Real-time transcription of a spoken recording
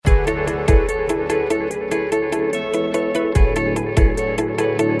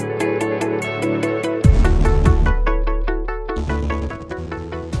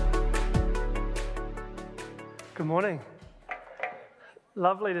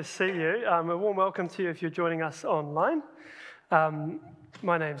Lovely to see you. A warm welcome to you if you're joining us online.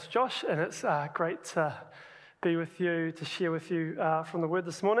 My name's Josh, and it's great to be with you, to share with you from the Word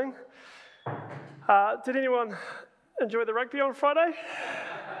this morning. Did anyone enjoy the rugby on Friday?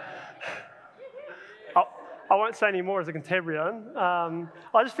 I won't say any more as a Cantabrian.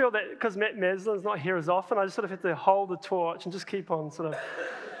 I just feel that because Matt Maslin's not here as often, I just sort of have to hold the torch and just keep on sort of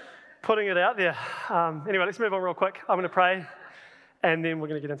putting it out there. Anyway, let's move on real quick. I'm going to pray, and then we're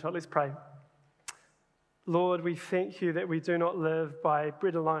going to get into it. Let's pray. Lord, we thank you that we do not live by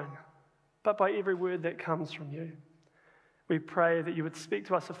bread alone, but by every word that comes from you. We pray that you would speak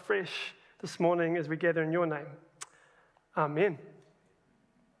to us afresh this morning as we gather in your name. Amen.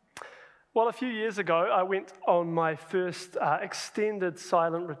 Well, a few years ago, I went on my first extended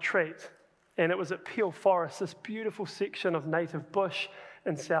silent retreat, and it was at Peel Forest, this beautiful section of native bush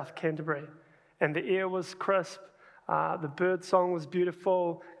in South Canterbury. And the air was crisp, the bird song was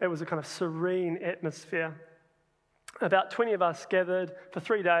beautiful, it was a kind of serene atmosphere. About 20 of us gathered for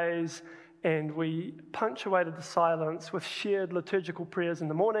 3 days, and we punctuated the silence with shared liturgical prayers in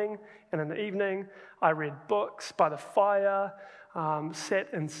the morning and in the evening. I read books by the fire, sat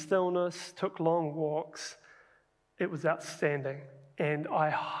in stillness, took long walks. It was outstanding, and I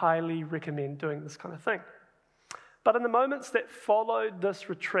highly recommend doing this kind of thing. But in the moments that followed this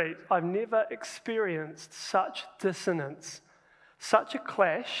retreat, I've never experienced such dissonance, such a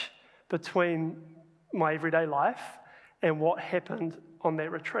clash between my everyday life and what happened on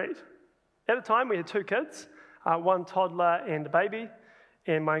that retreat. At the time, we had 2 kids, one toddler and a baby,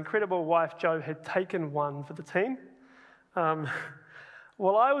 and my incredible wife, Jo, had taken one for the team.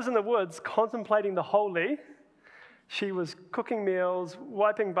 While I was in the woods contemplating the holy, she was cooking meals,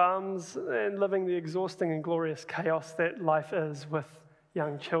 wiping bums, and living the exhausting and glorious chaos that life is with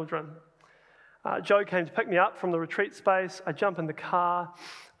young children. Jo came to pick me up from the retreat space. I jump in the car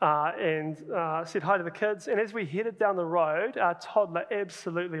and said hi to the kids. And as we headed down the road, our toddler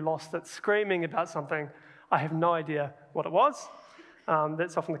absolutely lost it, screaming about something. I have no idea what it was.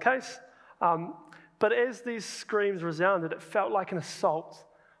 That's often the case. But as these screams resounded, it felt like an assault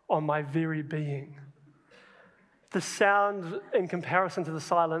on my very being. The sound, in comparison to the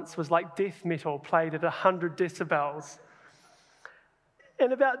silence, was like death metal played at 100 decibels.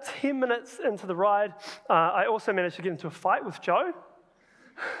 And about 10 minutes into the ride, I also managed to get into a fight with Jo.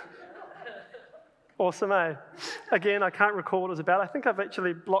 Awesome, eh? Again, I can't recall what it was about. I think I've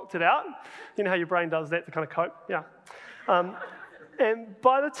actually blocked it out. You know how your brain does that to kind of cope? Yeah. And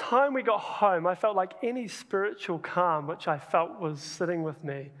by the time we got home, I felt like any spiritual calm which I felt was sitting with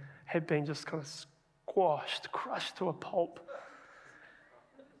me had been just kind of squashed, crushed to a pulp.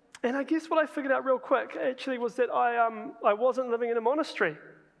 And I guess what I figured out real quick actually was that I wasn't living in a monastery.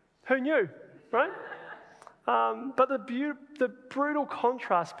 Who knew, right? But the brutal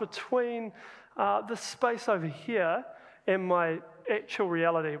contrast between the space over here and my actual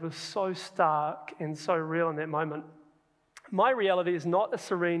reality was so stark and so real in that moment. My reality is not a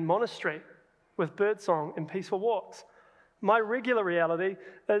serene monastery with birdsong and peaceful walks. My regular reality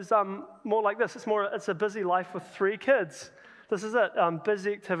is more like this. It's a busy life with 3 kids. This is it.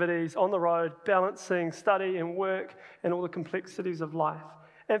 Busy activities on the road, balancing study and work and all the complexities of life.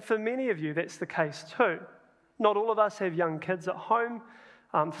 And for many of you, that's the case too. Not all of us have young kids at home.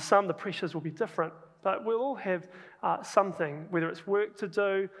 For some, the pressures will be different. But we'll all have something, whether it's work to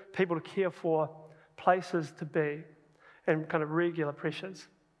do, people to care for, places to be, and kind of regular pressures.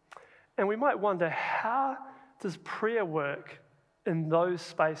 And we might wonder, how does prayer work in those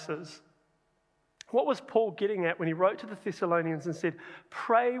spaces? What was Paul getting at when he wrote to the Thessalonians and said,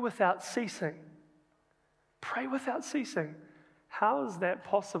 pray without ceasing? Pray without ceasing. How is that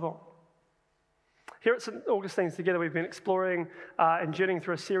possible? Here at St. Augustine's Together, we've been exploring and journeying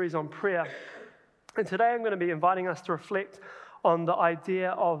through a series on prayer. And today I'm going to be inviting us to reflect on the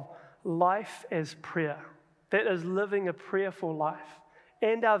idea of life as prayer. That is, living a prayerful life,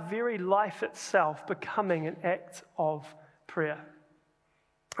 and our very life itself becoming an act of prayer.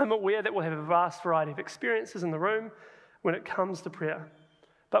 I'm aware that we'll have a vast variety of experiences in the room when it comes to prayer.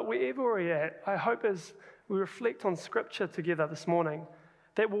 But wherever we're at, I hope as we reflect on Scripture together this morning,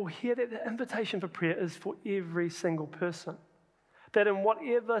 that we'll hear that the invitation for prayer is for every single person. That in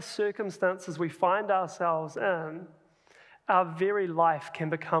whatever circumstances we find ourselves in, our very life can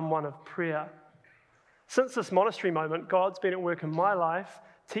become one of prayer. Since this monastery moment, God's been at work in my life,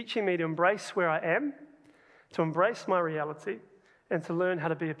 teaching me to embrace where I am, to embrace my reality, and to learn how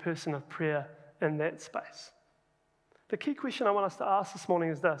to be a person of prayer in that space. The key question I want us to ask this morning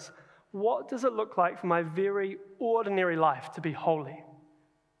is this: what does it look like for my very ordinary life to be holy?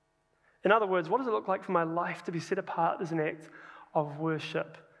 In other words, what does it look like for my life to be set apart as an act of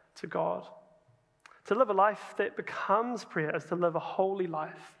worship to God. To live a life that becomes prayer is to live a holy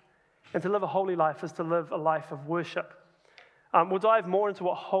life. And to live a holy life is to live a life of worship. We'll dive more into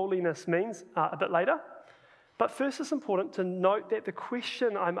what holiness means a bit later. But first, it's important to note that the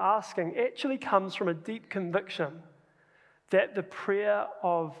question I'm asking actually comes from a deep conviction that the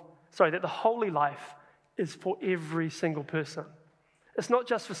holy life is for every single person. It's not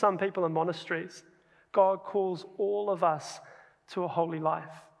just for some people in monasteries. God calls all of us to a holy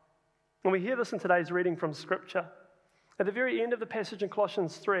life. And we hear this in today's reading from Scripture. At the very end of the passage in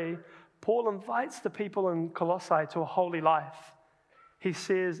Colossians 3, Paul invites the people in Colossae to a holy life. He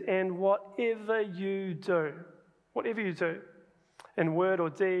says, and whatever you do, in word or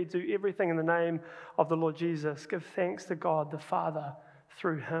deed, do everything in the name of the Lord Jesus. Give thanks to God the Father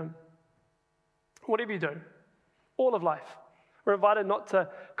through him. Whatever you do, all of life. We're invited not to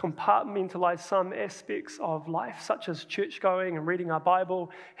compartmentalize some aspects of life, such as church-going and reading our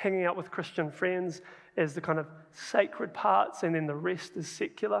Bible, hanging out with Christian friends, as the kind of sacred parts, and then the rest is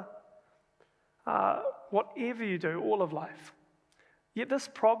secular. Whatever you do, all of life. Yet this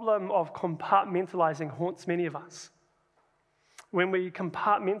problem of compartmentalizing haunts many of us. When we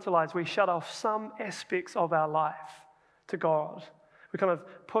compartmentalize, we shut off some aspects of our life to God. We kind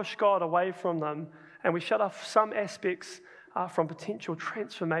of push God away from them, and we shut off some aspects from potential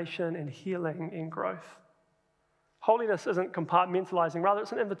transformation and healing and growth. Holiness isn't compartmentalizing, rather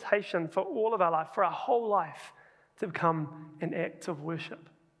it's an invitation for all of our life, for our whole life, to become an act of worship.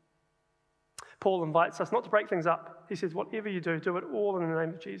 Paul invites us not to break things up. He says, whatever you do, do it all in the name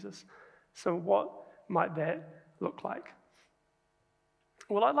of Jesus. So what might that look like?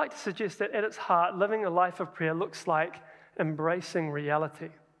 Well, I'd like to suggest that at its heart, living a life of prayer looks like embracing reality.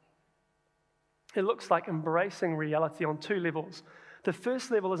 It looks like embracing reality on two levels. The first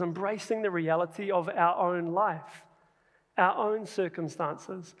level is embracing the reality of our own life, our own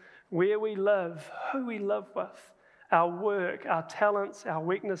circumstances, where we live, who we live with, our work, our talents, our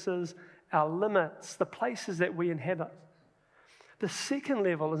weaknesses, our limits, the places that we inhabit. The second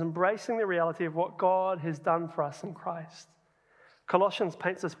level is embracing the reality of what God has done for us in Christ. Colossians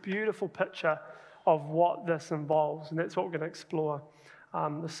paints this beautiful picture of what this involves, and that's what we're going to explore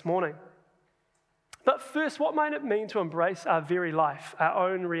this morning. But first, what might it mean to embrace our very life,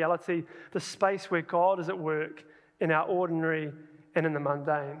 our own reality, the space where God is at work in our ordinary and in the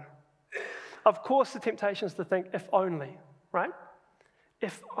mundane? Of course, the temptation is to think, if only, right?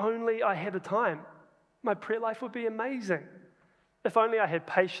 If only I had the time, my prayer life would be amazing. If only I had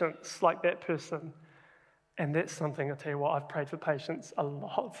patience like that person. And that's something, I'll tell you what, I've prayed for patience a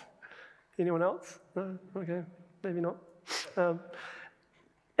lot. Anyone else? No? Okay, maybe not.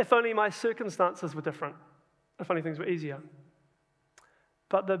 If only my circumstances were different. If only things were easier.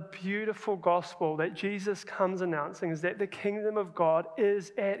 But the beautiful gospel that Jesus comes announcing is that the kingdom of God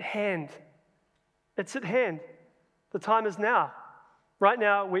is at hand. It's at hand. The time is now. Right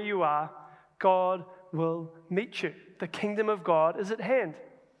now, where you are, God will meet you. The kingdom of God is at hand.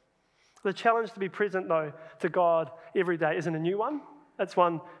 The challenge to be present, though, to God every day isn't a new one. It's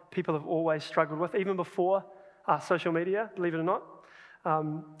one people have always struggled with, even before social media, believe it or not.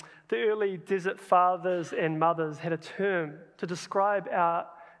 The early desert fathers and mothers had a term to describe our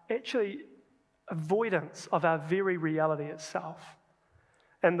actually avoidance of our very reality itself.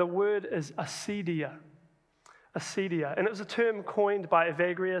 And the word is acedia. Acedia. And it was a term coined by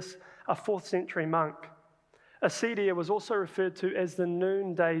Evagrius, a 4th century monk. Acedia was also referred to as the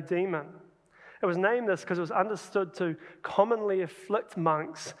noonday demon. It was named this because it was understood to commonly afflict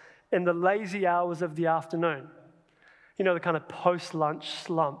monks in the lazy hours of the afternoon. You know, the kind of post-lunch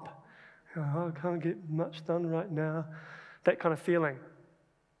slump. Oh, I can't get much done right now. That kind of feeling.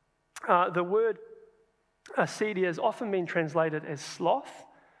 The word acedia has often been translated as sloth,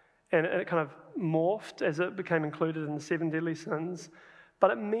 and it kind of morphed as it became included in the 7 deadly sins.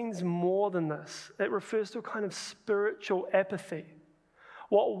 But it means more than this. It refers to a kind of spiritual apathy,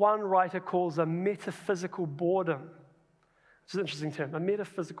 what one writer calls a metaphysical boredom, which is an interesting term, a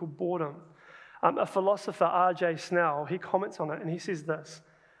metaphysical boredom. A philosopher, R.J. Snell, he comments on it, and he says this: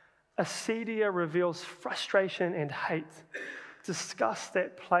 acedia reveals frustration and hate, disgust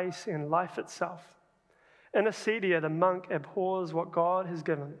that place in life itself. In acedia, the monk abhors what God has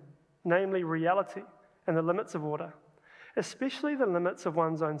given, namely reality and the limits of order, especially the limits of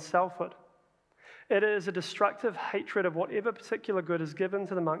one's own selfhood. It is a destructive hatred of whatever particular good is given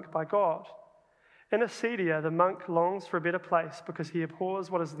to the monk by God. In acedia, the monk longs for a better place because he abhors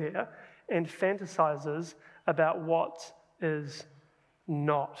what is there and fantasizes about what is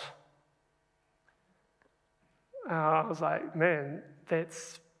not. I was like, man, that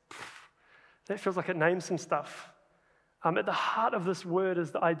feels like it names some stuff. At the heart of this word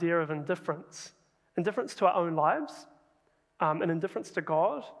is the idea of indifference. Indifference to our own lives, and indifference to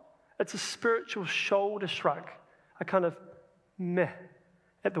God. It's a spiritual shoulder shrug, a kind of meh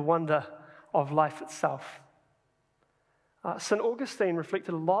at the wonder of life itself. St. Augustine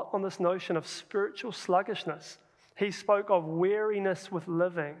reflected a lot on this notion of spiritual sluggishness. He spoke of weariness with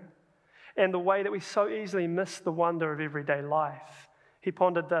living and the way that we so easily miss the wonder of everyday life. He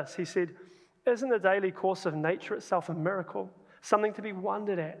pondered this. He said, "Isn't the daily course of nature itself a miracle, something to be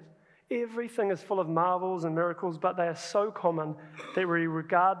wondered at? Everything is full of marvels and miracles, but they are so common that we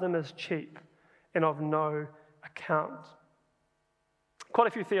regard them as cheap and of no account." Quite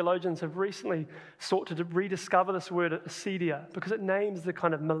a few theologians have recently sought to rediscover this word acedia because it names the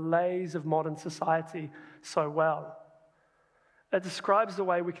kind of malaise of modern society so well. It describes the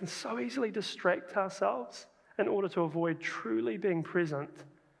way we can so easily distract ourselves in order to avoid truly being present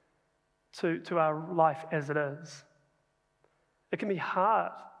to our life as it is. It can be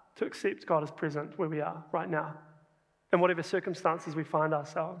hard to accept God as present where we are right now, in whatever circumstances we find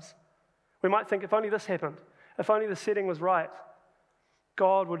ourselves. We might think, if only this happened, if only the setting was right,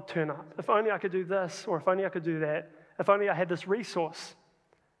 God would turn up. If only I could do this, or if only I could do that, if only I had this resource,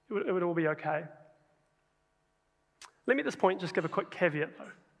 it would all be okay. Let me at this point just give a quick caveat,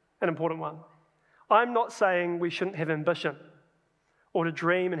 though, an important one. I'm not saying we shouldn't have ambition or to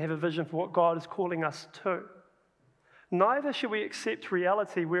dream and have a vision for what God is calling us to. Neither should we accept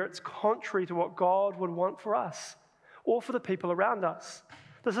reality where it's contrary to what God would want for us or for the people around us.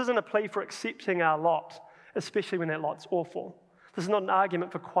 This isn't a plea for accepting our lot, especially when that lot's awful. This is not an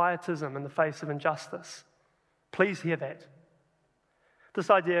argument for quietism in the face of injustice. Please hear that. This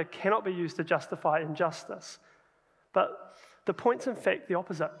idea cannot be used to justify injustice, but the point's in fact the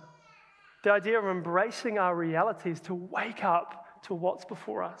opposite. The idea of embracing our realities to wake up to what's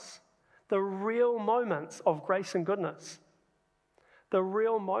before us, the real moments of grace and goodness, the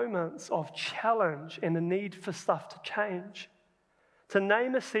real moments of challenge and the need for stuff to change. To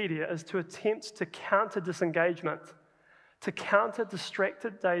name acedia is to attempt to counter disengagement, to counter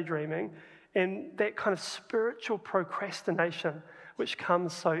distracted daydreaming and that kind of spiritual procrastination which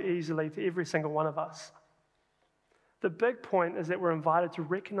comes so easily to every single one of us. The big point is that we're invited to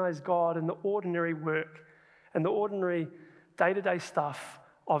recognize God in the ordinary work and the ordinary day-to-day stuff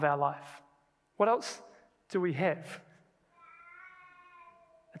of our life. What else do we have?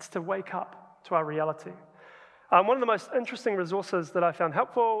 It's to wake up to our reality. One of the most interesting resources that I found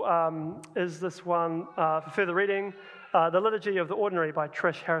helpful is this one for further reading, The Liturgy of the Ordinary by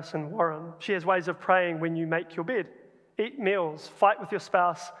Trish Harrison Warren. She has ways of praying when you make your bed, eat meals, fight with your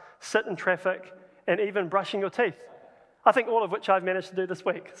spouse, sit in traffic, and even brushing your teeth. I think all of which I've managed to do this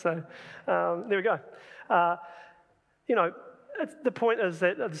week. So there we go. The point is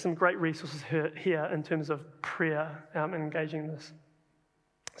that there's some great resources here in terms of prayer and engaging in this.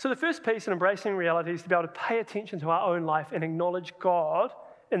 So the first piece in embracing reality is to be able to pay attention to our own life and acknowledge God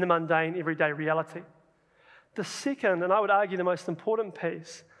in the mundane, everyday reality. The second, and I would argue the most important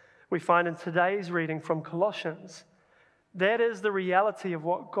piece, we find in today's reading from Colossians. That is the reality of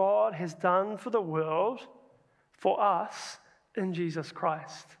what God has done for the world, for us, in Jesus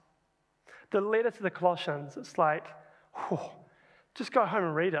Christ. The letter to the Colossians, it's like, just go home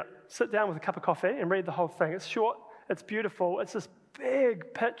and read it. Sit down with a cup of coffee and read the whole thing. It's short, it's beautiful, it's this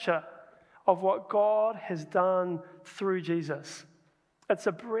big picture of what God has done through Jesus. It's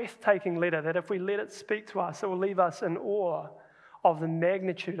a breathtaking letter that if we let it speak to us, it will leave us in awe of the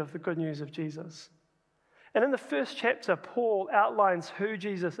magnitude of the good news of Jesus. And in the first chapter, Paul outlines who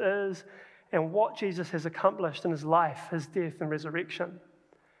Jesus is and what Jesus has accomplished in his life, his death and resurrection.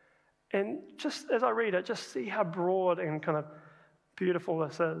 And just as I read it, just see how broad and kind of beautiful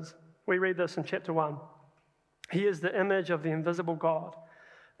this is. We read this in chapter 1. He is the image of the invisible God,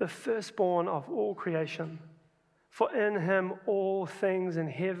 the firstborn of all creation. For in him all things in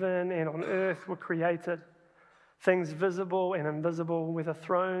heaven and on earth were created, things visible and invisible, whether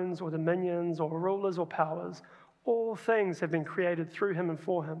thrones or dominions or rulers or powers. All things have been created through him and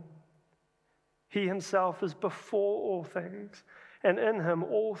for him. He himself is before all things, and in him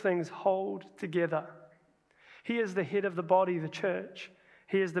all things hold together. He is the head of the body, the church.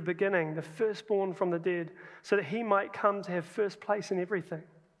 He is the beginning, the firstborn from the dead, so that he might come to have first place in everything.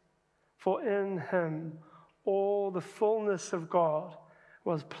 For in him all the fullness of God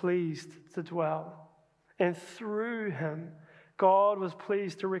was pleased to dwell. And through him God was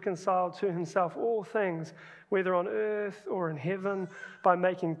pleased to reconcile to himself all things, whether on earth or in heaven, by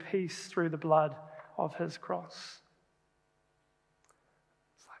making peace through the blood of his cross.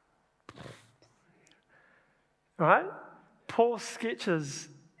 All right? Paul sketches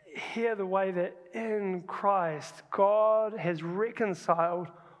hear the way that in Christ, God has reconciled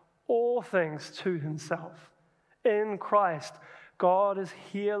all things to himself. In Christ, God is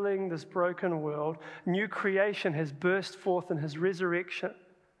healing this broken world. New creation has burst forth in his resurrection.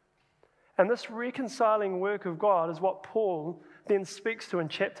 And this reconciling work of God is what Paul then speaks to in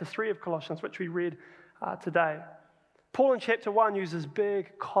chapter 3 of Colossians, which we read today. Paul in chapter 1 uses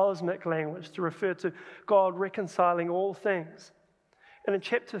big cosmic language to refer to God reconciling all things. And in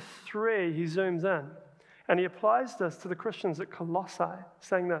chapter 3, he zooms in and he applies this to the Christians at Colossae,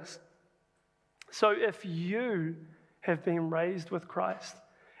 saying this: so if you have been raised with Christ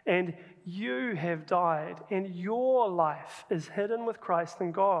and you have died and your life is hidden with Christ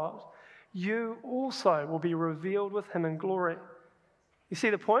in God, you also will be revealed with him in glory. You see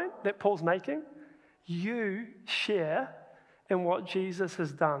the point that Paul's making? You share in what Jesus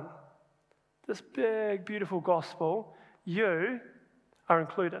has done. This big, beautiful gospel, you are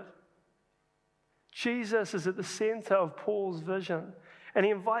included. Jesus is at the center of Paul's vision. And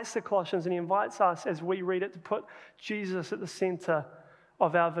he invites the Colossians and he invites us as we read it to put Jesus at the center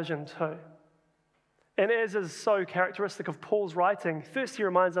of our vision too. And as is so characteristic of Paul's writing, first he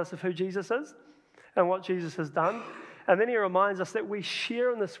reminds us of who Jesus is and what Jesus has done. And then he reminds us that we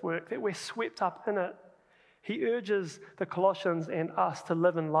share in this work, that we're swept up in it. He urges the Colossians and us to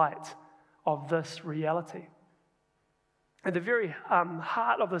live in light of this reality. At the very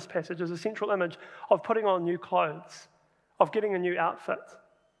heart of this passage is a central image of putting on new clothes, of getting a new outfit.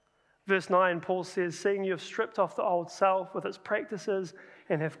 Verse 9, Paul says, seeing you have stripped off the old self with its practices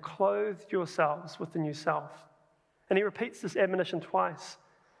and have clothed yourselves with the new self. And he repeats this admonition twice,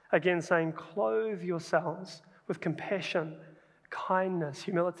 again saying, clothe yourselves with compassion, kindness,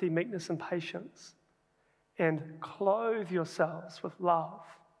 humility, meekness, and patience. And clothe yourselves with love.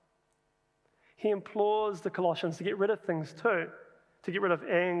 He implores the Colossians to get rid of things too, to get rid of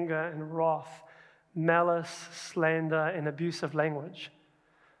anger and wrath, malice, slander, and abusive language.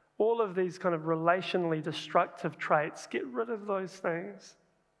 All of these kind of relationally destructive traits, get rid of those things.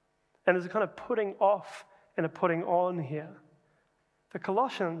 And there's a kind of putting off and a putting on here. The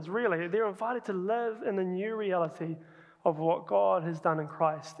Colossians, really, they're invited to live in the new reality of what God has done in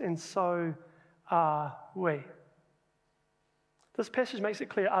Christ, and so are we. This passage makes it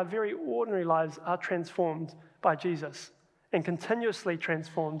clear our very ordinary lives are transformed by Jesus and continuously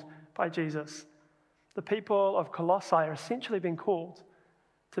transformed by Jesus. The people of Colossae are essentially being called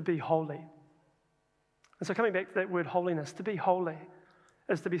to be holy. And so coming back to that word holiness, to be holy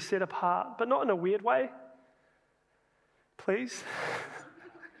is to be set apart, but not in a weird way. Please.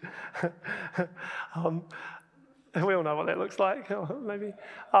 We all know what that looks like, maybe.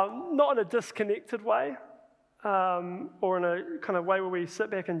 Not in a disconnected way, or in a kind of way where we sit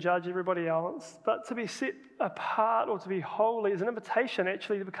back and judge everybody else, but to be set apart or to be holy is an invitation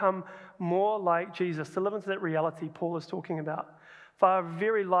actually to become more like Jesus, to live into that reality Paul is talking about, for our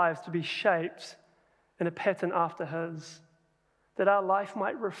very lives to be shaped in a pattern after his, that our life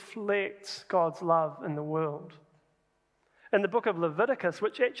might reflect God's love in the world. In the book of Leviticus,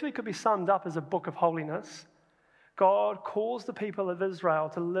 which actually could be summed up as a book of holiness, God calls the people of Israel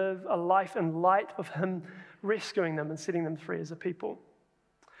to live a life in light of him rescuing them and setting them free as a people.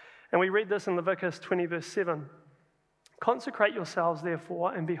 And we read this in Leviticus 20, verse 7. Consecrate yourselves,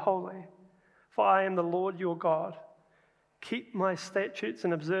 therefore, and be holy, for I am the Lord your God. Keep my statutes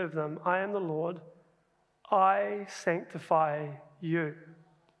and observe them. I am the Lord. I sanctify you.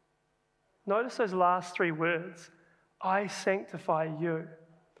 Notice those last three words. I sanctify you.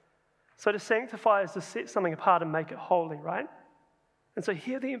 So to sanctify is to set something apart and make it holy, right? And so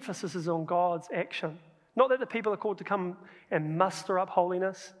here the emphasis is on God's action. Not that the people are called to come and muster up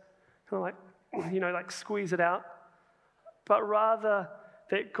holiness, kind of like squeeze it out, but rather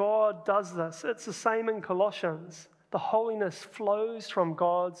that God does this. It's the same in Colossians. The holiness flows from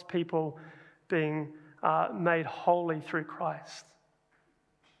God's people being made holy through Christ.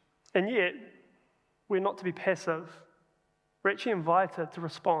 And yet, we're not to be passive. We're actually invited to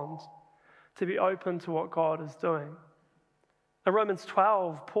respond, to be open to what God is doing. In Romans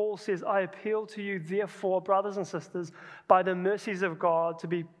 12, Paul says, I appeal to you, therefore, brothers and sisters, by the mercies of God,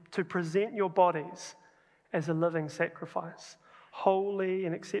 to present your bodies as a living sacrifice, holy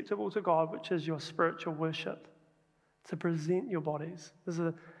and acceptable to God, which is your spiritual worship. To present your bodies. There's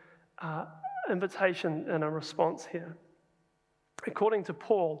an invitation and a response here. According to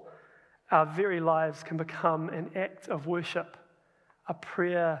Paul, our very lives can become an act of worship, a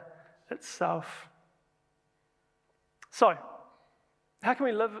prayer itself. So, how can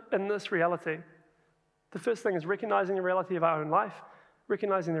we live in this reality? The first thing is recognizing the reality of our own life,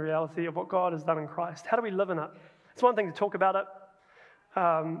 recognizing the reality of what God has done in Christ. How do we live in it? It's one thing to talk about it,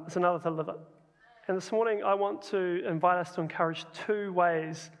 it's another to live it. And this morning, I want to invite us to encourage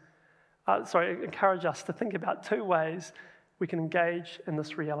us to think about 2 ways we can engage in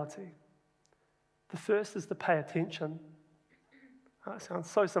this reality. The first is to pay attention. It sounds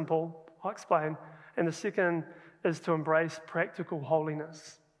so simple, I'll explain. And the second is to embrace practical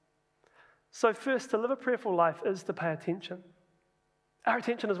holiness. So first, to live a prayerful life is to pay attention. Our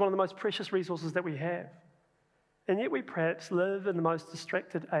attention is one of the most precious resources that we have. And yet we perhaps live in the most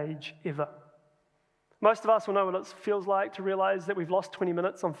distracted age ever. Most of us will know what it feels like to realize that we've lost 20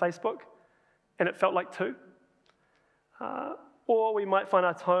 minutes on Facebook and it felt like 2. Or we might find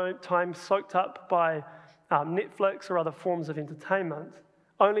our time soaked up by Netflix or other forms of entertainment,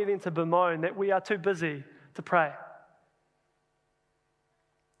 only then to bemoan that we are too busy to pray.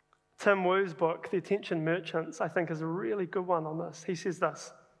 Tim Wu's book, The Attention Merchants, I think is a really good one on this. He says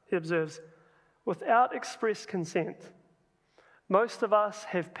this, he observes, without express consent, most of us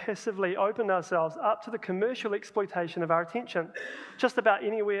have passively opened ourselves up to the commercial exploitation of our attention, just about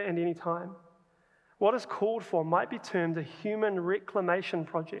anywhere and any time. What is called for might be termed a human reclamation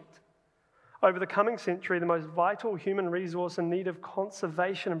project. Over the coming century, the most vital human resource in need of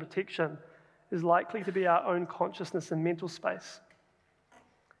conservation and protection is likely to be our own consciousness and mental space.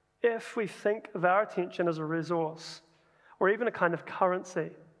 If we think of our attention as a resource, or even a kind of currency,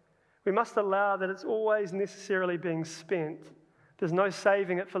 we must allow that it's always necessarily being spent. There's no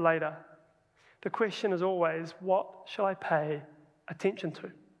saving it for later. The question is always, what shall I pay attention to?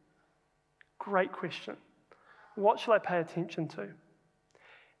 Great question. What shall I pay attention to?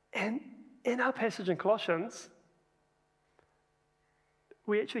 And in our passage in Colossians,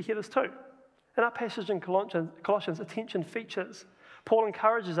 we actually hear this too. In our passage in Colossians, attention features. Paul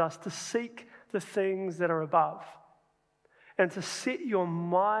encourages us to seek the things that are above and to set your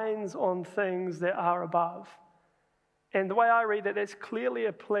minds on things that are above. And the way I read that, that's clearly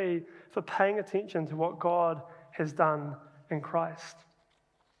a plea for paying attention to what God has done in Christ.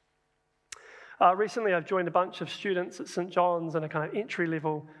 Recently, I've joined a bunch of students at St. John's in a kind of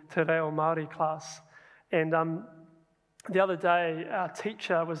entry-level Te Reo Māori class. And the other day, our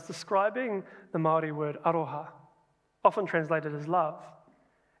teacher was describing the Māori word aroha, often translated as love.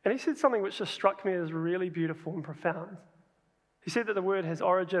 And he said something which just struck me as really beautiful and profound. He said that the word has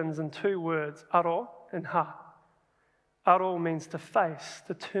origins in 2 words, aro and ha. Aro means to face,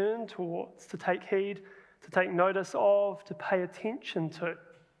 to turn towards, to take heed, to take notice of, to pay attention to.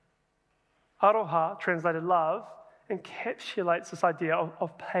 Aroha, translated love, encapsulates this idea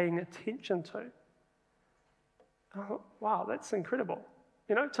of paying attention to. Oh, wow, that's incredible.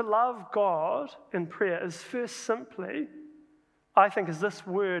 You know, to love God in prayer is first simply, I think as this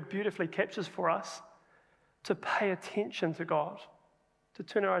word beautifully captures for us, to pay attention to God, to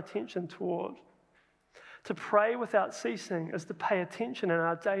turn our attention toward. To pray without ceasing is to pay attention in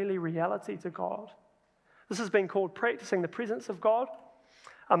our daily reality to God. This has been called practicing the presence of God.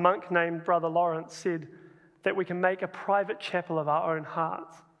 A monk named Brother Lawrence said that we can make a private chapel of our own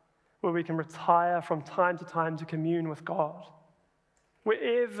heart, where we can retire from time to time to commune with God.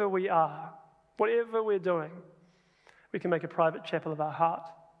 Wherever we are, whatever we're doing, we can make a private chapel of our heart.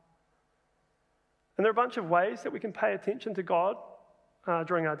 And there are a bunch of ways that we can pay attention to God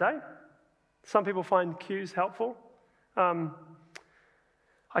during our day. Some people find cues helpful.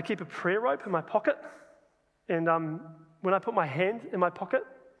 I keep a prayer rope in my pocket, and when I put my hand in my pocket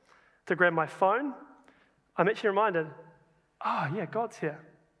to grab my phone, I'm actually reminded, oh yeah, God's here.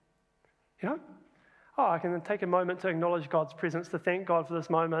 You know? Oh, I can then take a moment to acknowledge God's presence, to thank God for this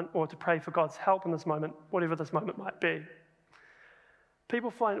moment, or to pray for God's help in this moment, whatever this moment might be.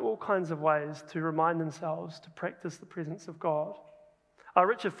 People find all kinds of ways to remind themselves to practice the presence of God.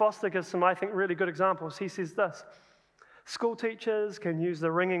 Richard Foster gives some, I think, really good examples. He says this: school teachers can use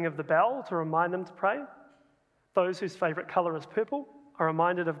the ringing of the bell to remind them to pray. Those whose favorite color is purple are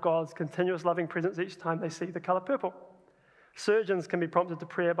reminded of God's continuous loving presence each time they see the color purple. Surgeons can be prompted to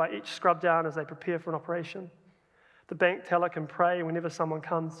prayer by each scrub down as they prepare for an operation. The bank teller can pray whenever someone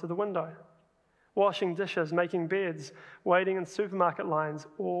comes to the window. Washing dishes, making beds, waiting in supermarket lines,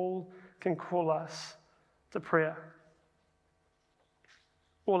 all can call us to prayer.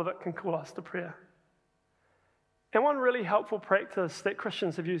 All of it can call us to prayer. And one really helpful practice that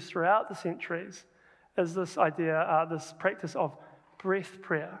Christians have used throughout the centuries is this idea, this practice of breath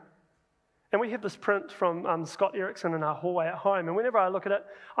prayer. And we have this print from Scott Erickson in our hallway at home, and whenever I look at it,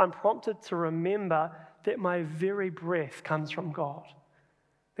 I'm prompted to remember that my very breath comes from God.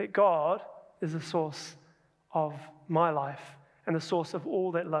 That God is the source of my life and the source of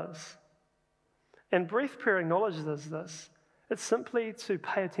all that lives. And breath prayer acknowledges this. It's simply to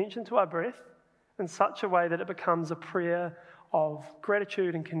pay attention to our breath in such a way that it becomes a prayer of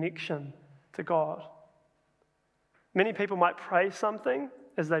gratitude and connection to God. Many people might pray something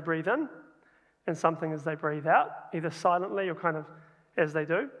as they breathe in and something as they breathe out, either silently or kind of as they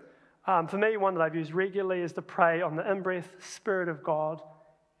do. For me, one that I've used regularly is to pray on the in-breath, Spirit of God,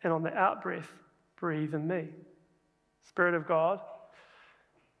 and on the out-breath, breathe in me. Spirit of God,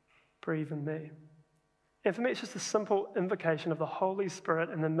 breathe in me. And for me, it's just a simple invocation of the Holy Spirit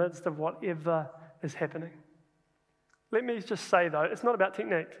in the midst of whatever is happening. Let me just say, though, it's not about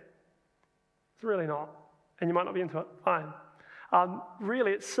technique. It's really not. And you might not be into it. Fine.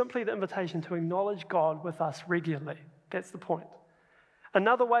 Really, it's simply the invitation to acknowledge God with us regularly. That's the point.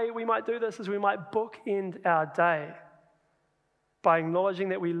 Another way we might do this is we might bookend our day by acknowledging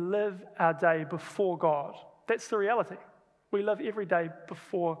that we live our day before God. That's the reality. We live every day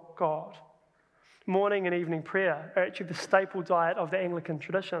before God. Morning and evening prayer are actually the staple diet of the Anglican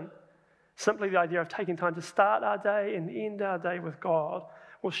tradition. Simply the idea of taking time to start our day and end our day with God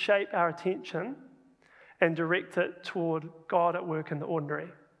will shape our attention and direct it toward God at work in the ordinary.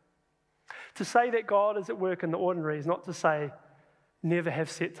 To say that God is at work in the ordinary is not to say never have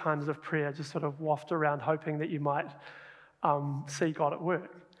set times of prayer, just sort of waft around hoping that you might see God at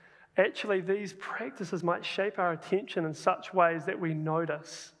work. Actually, these practices might shape our attention in such ways that we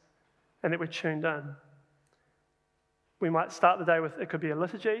notice and that we're tuned in. We might start the day with, it could be a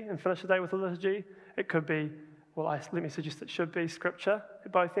liturgy and finish the day with a liturgy. It could be, let me suggest it should be scripture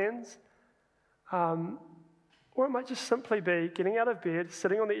at both ends. Or it might just simply be getting out of bed,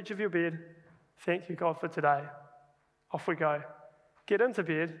 sitting on the edge of your bed, thank you, God, for today. Off we go. Get into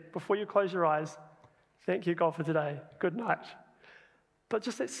bed before you close your eyes. Thank you, God, for today. Good night. But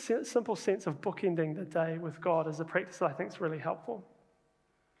just that simple sense of bookending the day with God is a practice that I think is really helpful.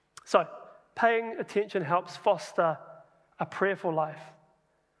 So, paying attention helps foster a prayerful life.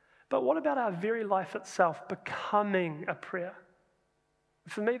 But what about our very life itself becoming a prayer?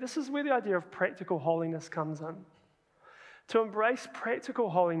 For me, this is where the idea of practical holiness comes in. To embrace practical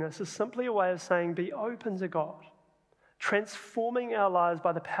holiness is simply a way of saying, be open to God, transforming our lives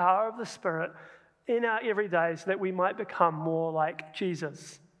by the power of the Spirit in our everyday so that we might become more like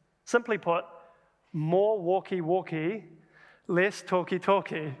Jesus. Simply put, more walkie-walkie, less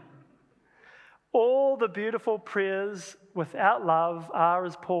talkie-talkie. All the beautiful prayers without love are,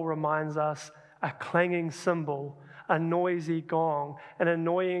 as Paul reminds us, a clanging cymbal, a noisy gong, an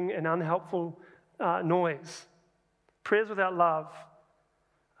annoying and unhelpful noise. Prayers without love,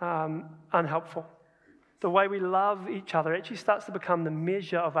 unhelpful. The way we love each other actually starts to become the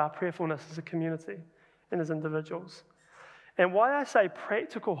measure of our prayerfulness as a community and as individuals. And why I say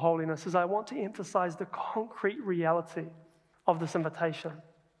practical holiness is I want to emphasize the concrete reality of this invitation.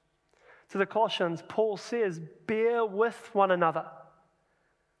 To the Colossians, Paul says, bear with one another.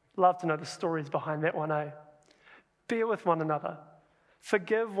 Love to know the stories behind that one, eh? Bear with one another.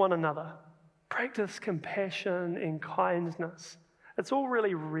 Forgive one another. Practice compassion and kindness. It's all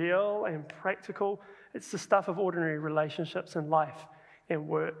really real and practical. It's the stuff of ordinary relationships in life and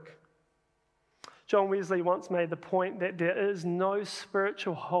work. John Wesley once made the point that there is no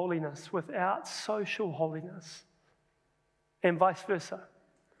spiritual holiness without social holiness, and vice versa.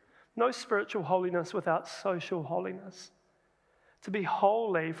 No spiritual holiness without social holiness. To be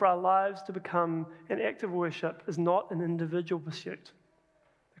holy, for our lives to become an act of worship, is not an individual pursuit.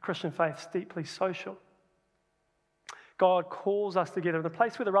 The Christian faith is deeply social. God calls us together. And the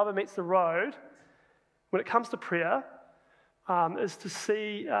place where the rubber meets the road, when it comes to prayer, is to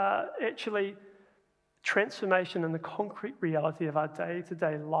see actually transformation in the concrete reality of our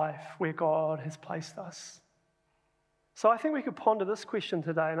day-to-day life where God has placed us. So I think we could ponder this question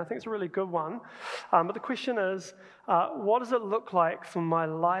today, and I think it's a really good one. But the question is, what does it look like for my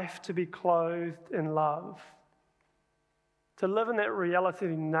life to be clothed in love? To live in that reality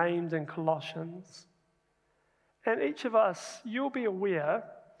named in Colossians. And each of us, you'll be aware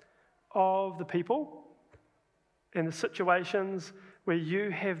of the people and the situations where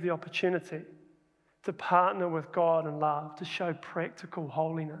you have the opportunity to partner with God in love, to show practical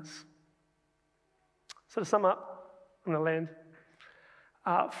holiness. So to sum up, I'm going to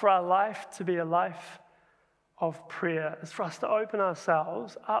land. For our life to be a life of prayer is for us to open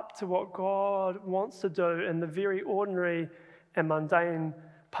ourselves up to what God wants to do in the very ordinary and mundane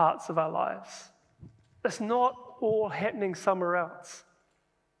parts of our lives. It's not all happening somewhere else.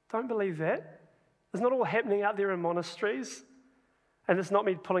 Don't believe that. It's not all happening out there in monasteries. And it's not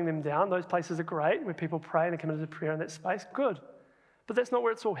me pulling them down. Those places are great where people pray and are committed to prayer in that space. Good. But that's not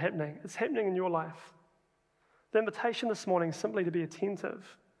where it's all happening. It's happening in your life. The invitation this morning is simply to be attentive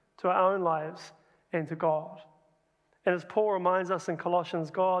to our own lives and to God. And as Paul reminds us in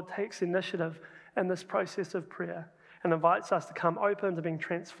Colossians, God takes initiative in this process of prayer. and invites us to come open to being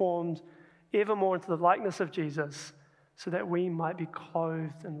transformed ever more into the likeness of Jesus so that we might be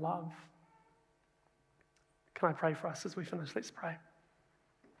clothed in love. Can I pray for us as we finish? Let's pray.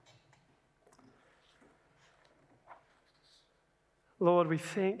 Lord, we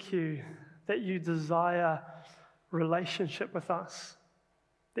thank you that you desire relationship with us,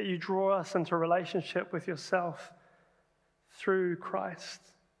 that you draw us into relationship with yourself through Christ.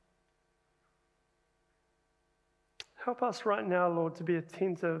 Help us right now, Lord, to be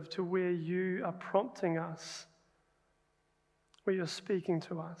attentive to where you are prompting us, where you're speaking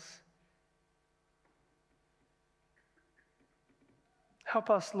to us. Help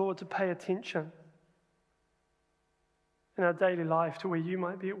us, Lord, to pay attention in our daily life to where you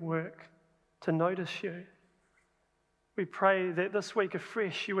might be at work, to notice you. We pray that this week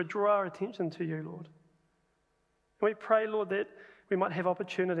afresh you would draw our attention to you, Lord. And we pray, Lord, that we might have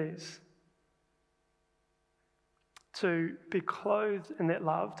opportunities to be clothed in that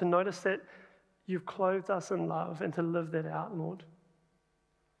love, to notice that you've clothed us in love and to live that out, Lord.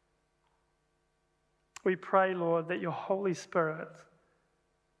 We pray, Lord, that your Holy Spirit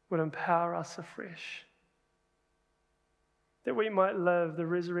would empower us afresh, that we might live the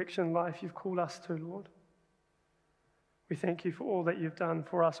resurrection life you've called us to, Lord. We thank you for all that you've done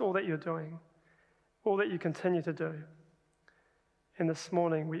for us, all that you're doing, all that you continue to do. And this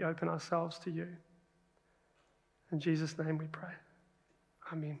morning we open ourselves to you. In Jesus' name we pray.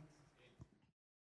 Amen.